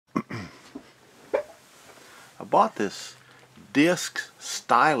bought this disc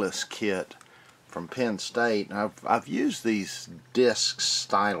stylist kit from Penn State. And I've used these disc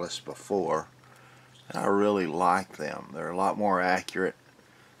stylists before, and I really like them. They're a lot more accurate,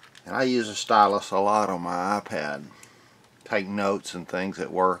 and I use a stylus a lot on my iPad, take notes and things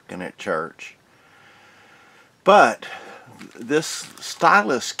at work and at church. But this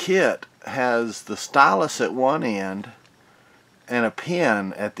stylus kit has the stylus at one end and a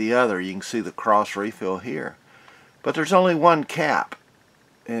pen at the other. You can see the cross refill here, but there's only one cap,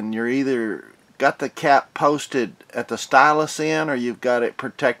 and you're either got the cap posted at the stylus end or you've got it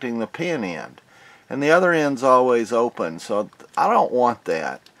protecting the pen end, and the other end's always open. So I don't want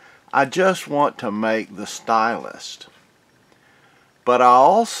that. I just want to make the stylist, but I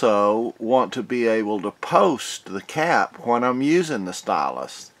also want to be able to post the cap when I'm using the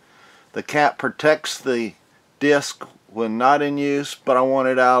stylus. The cap protects the disc when not in use, but I want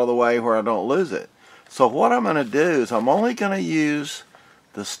it out of the way where I don't lose it. So what I'm going to do is I'm only going to use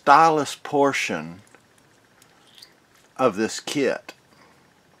the stylus portion of this kit.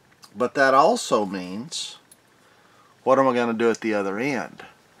 But that also means, what am I going to do at the other end?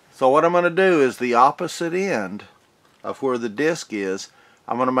 So what I'm going to do is the opposite end of where the disc is,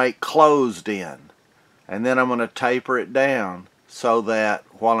 I'm going to make closed in, and then I'm going to taper it down so that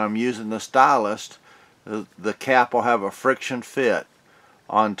while I'm using the stylist, the cap will have a friction fit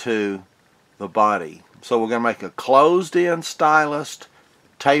onto the body. So we're going to make a closed in stylist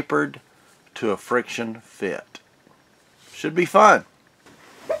tapered to a friction fit. Should be fun.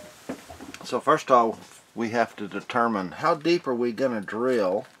 So first off, we have to determine how deep are we going to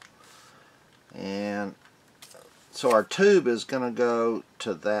drill, and so our tube is going to go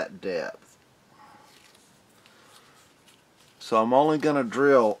to that depth. So I'm only going to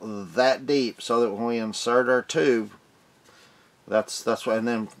drill that deep so that when we insert our tube, that's what, and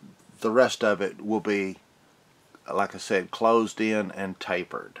then the rest of it will be, like I said, closed in and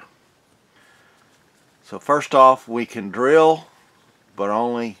tapered. So first off, we can drill, but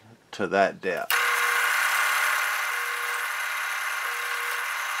only to that depth.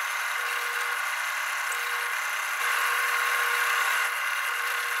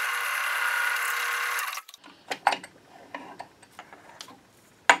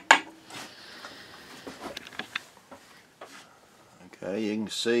 Okay, you can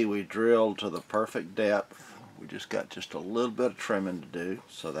see we drilled to the perfect depth. We just got just a little bit of trimming to do,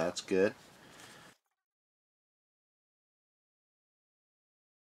 so that's good.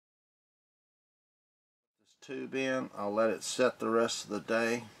 This tube in, I'll let it set the rest of the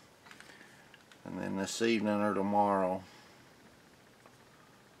day, and then this evening or tomorrow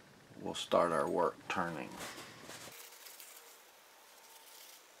we'll start our work turning.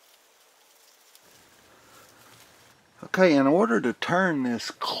 Okay, in order to turn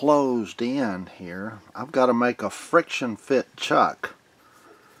this closed in here, I've got to make a friction fit chuck.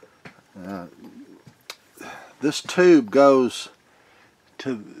 This tube goes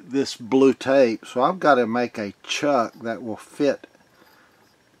to this blue tape, so I've got to make a chuck that will fit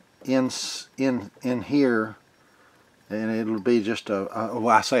in here, and it'll be just well,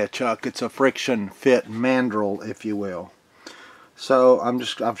 I say a chuck, it's a friction fit mandrel, if you will. So I've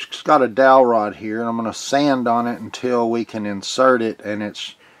just got a dowel rod here, and I'm going to sand on it until we can insert it, and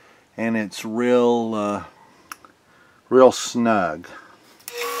it's real real snug.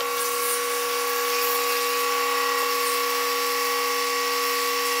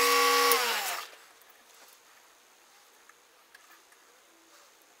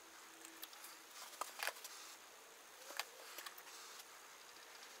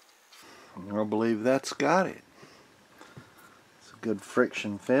 I believe that's got it. Good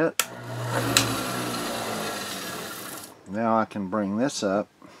friction fit. Now I can bring this up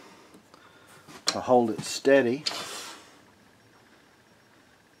to hold it steady.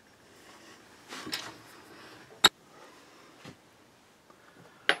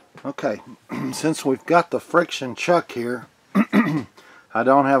 Okay, since we've got the friction chuck here, I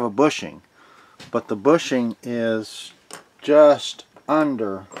don't have a bushing, but the bushing is just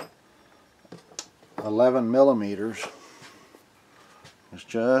under 11 millimeters. It's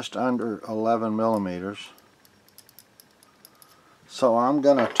just under 11 millimeters. So I'm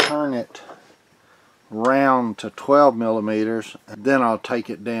going to turn it round to 12 millimeters, and then I'll take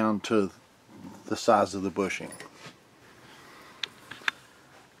it down to the size of the bushing.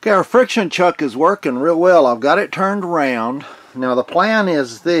 Okay, our friction chuck is working real well. I've got it turned around. Now the plan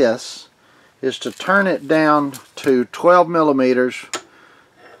is this, is to turn it down to 12 millimeters,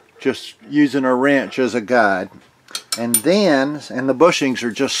 just using a wrench as a guide. And then, and the bushings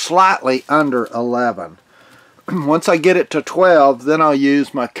are just slightly under 11. Once I get it to 12, then I'll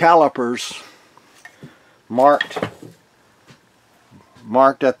use my calipers marked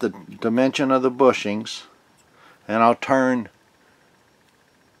at the dimension of the bushings, and I'll turn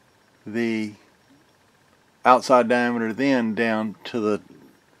the outside diameter then down to the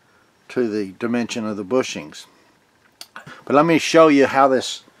dimension of the bushings. But let me show you how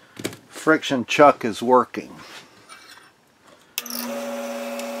this friction chuck is working.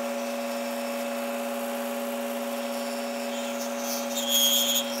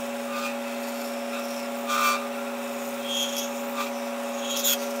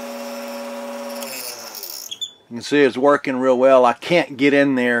 You can see it's working real well. I can't get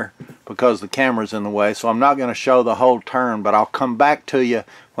in there because the camera's in the way, so I'm not going to show the whole turn, but I'll come back to you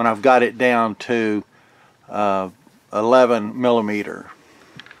when I've got it down to 11 millimeter.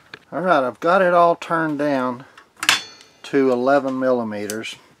 Alright, I've got it all turned down to 11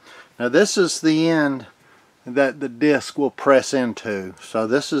 millimeters. Now this is the end that the disc will press into. So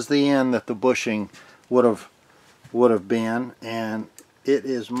this is the end that the bushing would have been, and it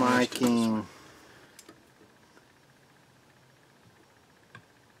is making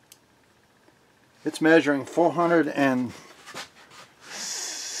it's measuring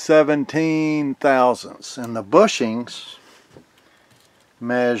 417 thousandths, and the bushings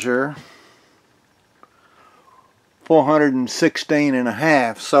measure 416 and a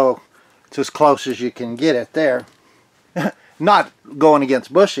half, so it's as close as you can get it there. Not going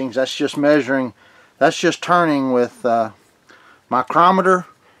against bushings, that's just measuring, that's just turning with micrometer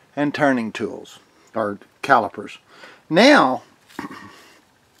and turning tools, or calipers. Now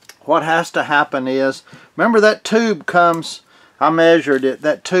what has to happen is, remember that tube comes, I measured it,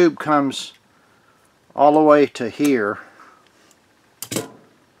 that tube comes all the way to here. I'm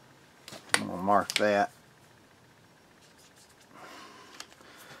going to mark that.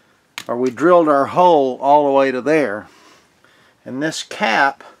 Or we drilled our hole all the way to there. And this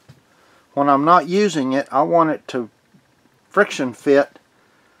cap, when I'm not using it, I want it to friction fit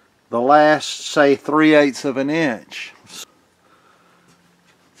the last, say, 3/8 of an inch.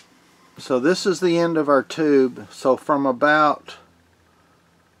 So this is the end of our tube. So from about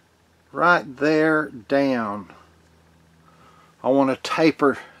right there down, I want to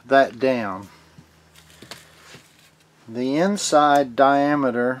taper that down. The inside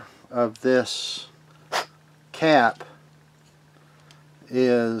diameter of this cap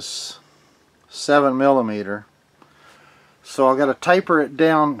is 7 millimeter. So I've got to taper it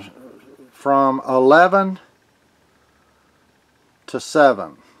down from 11 to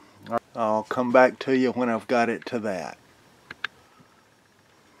 7. I'll come back to you when I've got it to that.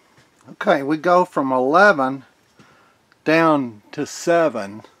 Okay, we go from 11 down to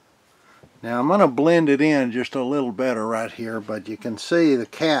 7. Now I'm going to blend it in just a little better right here, but you can see the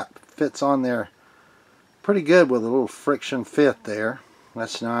cap fits on there pretty good with a little friction fit there.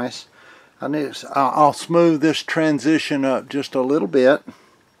 That's nice. I'll smooth this transition up just a little bit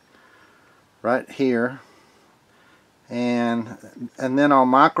right here. And then I'll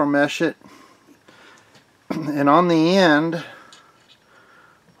micro mesh it, and on the end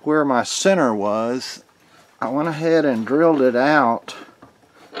where my center was, I went ahead and drilled it out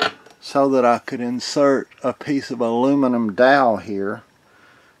so that I could insert a piece of aluminum dowel here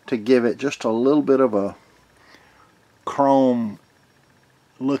to give it just a little bit of a chrome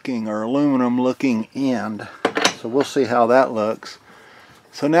looking or aluminum looking end. So we'll see how that looks.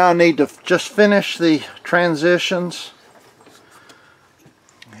 So now I need to just finish the transitions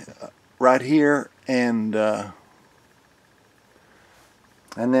right here, and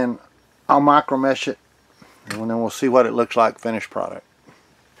then I'll micro mesh it, and then we'll see what it looks like finished product.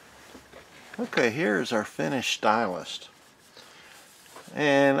 Okay, here's our finished stylist,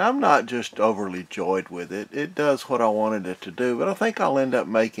 and I'm not just overly joyed with it. It does what I wanted it to do, but I think I'll end up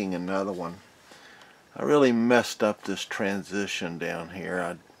making another one. I really messed up this transition down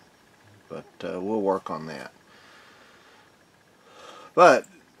here, but we'll work on that. But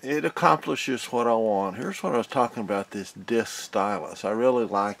it accomplishes what I want. Here's what I was talking about, this disc stylus. I really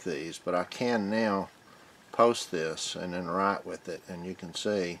like these, but I can now post this and then write with it, and you can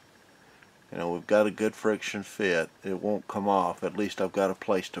see, you know, we've got a good friction fit. It won't come off. At least I've got a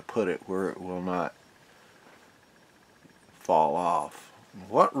place to put it where it will not fall off.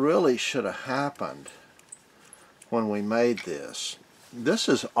 What really should have happened when we made this? This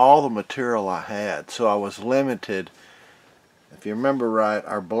is all the material I had, so I was limited. If you remember right,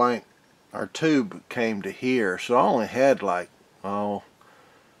 our tube came to here, so I only had like,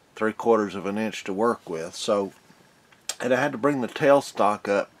 3/4 of an inch to work with. So, and I had to bring the tailstock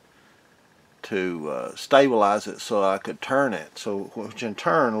up to stabilize it so I could turn it. So, which in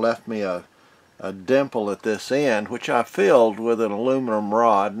turn left me a dimple at this end, which I filled with an aluminum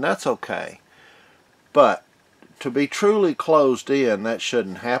rod, and that's okay. But to be truly closed in, that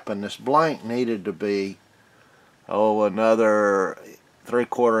shouldn't happen. This blank needed to be, another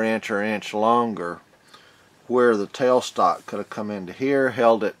 3/4 inch or inch longer, where the tailstock could have come into here,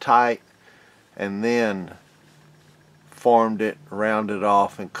 held it tight, and then formed it, rounded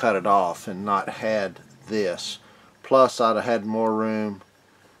off, and cut it off, and not had this. Plus, I'd have had more room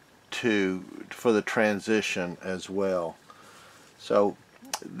for the transition as well. So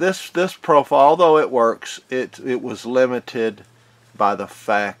this profile, although it works, it was limited by the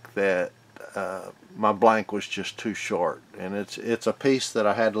fact that my blank was just too short, and it's a piece that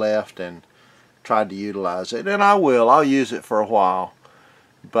I had left and tried to utilize it, and I'll use it for a while,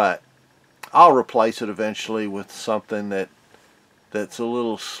 but I'll replace it eventually with something that's a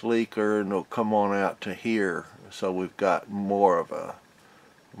little sleeker, and it'll come on out to here, so we've got more of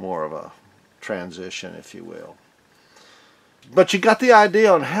a transition, if you will. But you got the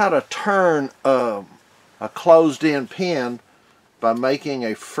idea on how to turn a closed-in pin by making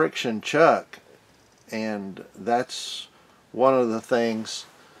a friction chuck, and that's one of the things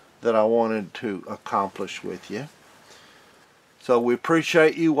that I wanted to accomplish with you. So we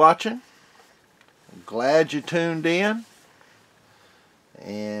appreciate you watching. I'm glad you tuned in,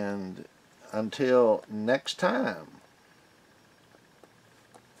 and until next time,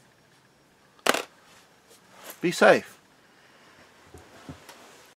 be safe.